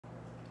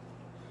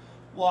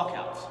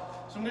Walkouts.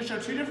 So I'm going to show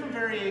two different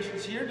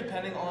variations here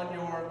depending on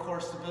your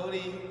core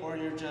stability or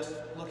you're just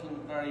looking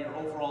at your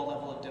overall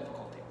level of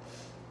difficulty.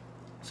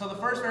 So the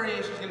first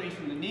variation is going to be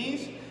from the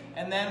knees,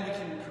 and then we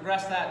can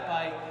progress that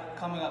by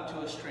coming up to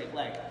a straight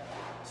leg.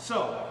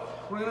 So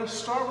we're going to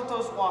start with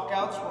those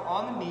walkouts. We're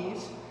on the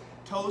knees,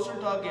 toes are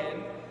dug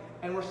in,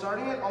 and we're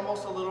starting at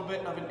almost a little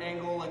bit of an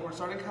angle, like we're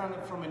starting kind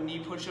of from a knee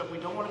push-up. We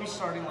don't want to be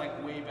starting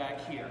like way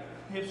back here.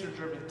 Hips are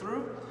driven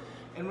through,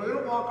 and we're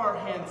going to walk our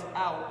hands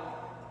out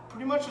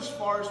pretty much as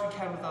far as we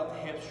can without the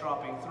hips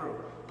dropping through.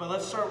 But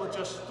let's start with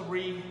just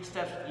 3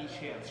 steps with each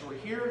hand. So we're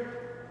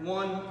here,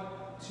 1,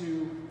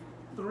 2,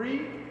 3,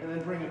 and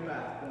then bring it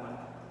back, 1,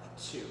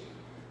 2,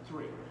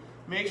 3.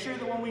 Make sure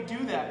that when we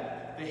do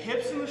that, the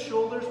hips and the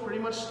shoulders pretty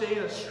much stay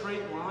in a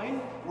straight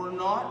line. We're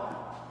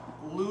not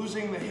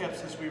losing the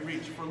hips as we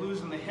reach. If we're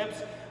losing the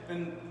hips,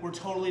 then we're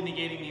totally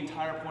negating the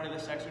entire point of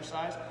this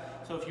exercise.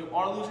 So if you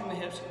are losing the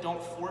hips,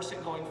 don't force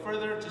it going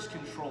further, just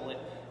control it.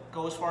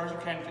 Go as far as you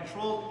can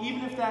control,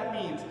 even if that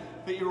means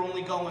that you're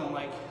only going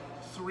like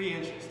 3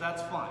 inches,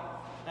 that's fine.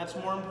 That's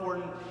more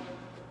important.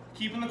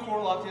 Keeping the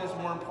core locked in is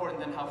more important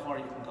than how far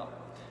you can go.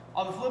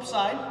 On the flip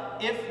side,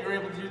 if you're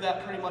able to do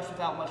that pretty much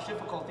without much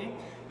difficulty,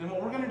 then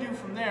what we're going to do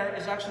from there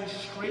is actually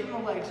straighten the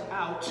legs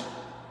out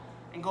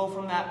and go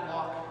from that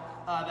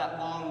walk, that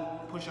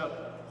long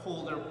push-up,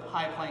 hold, or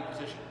high plank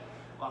position.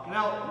 Walking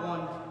out,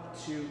 1,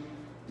 2,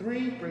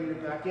 3, bring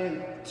it back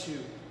in, 2,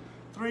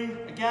 3.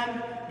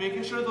 Again,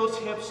 making sure those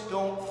hips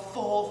don't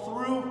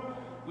fall through.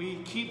 We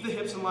keep the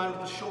hips in line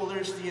with the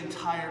shoulders the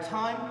entire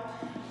time.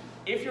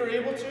 If you're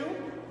able to,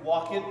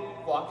 walk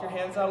your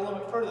hands out a little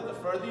bit further. The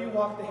further you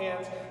walk the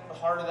hands, the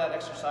harder that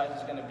exercise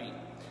is going to be.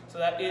 So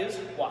that is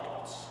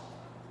walkouts.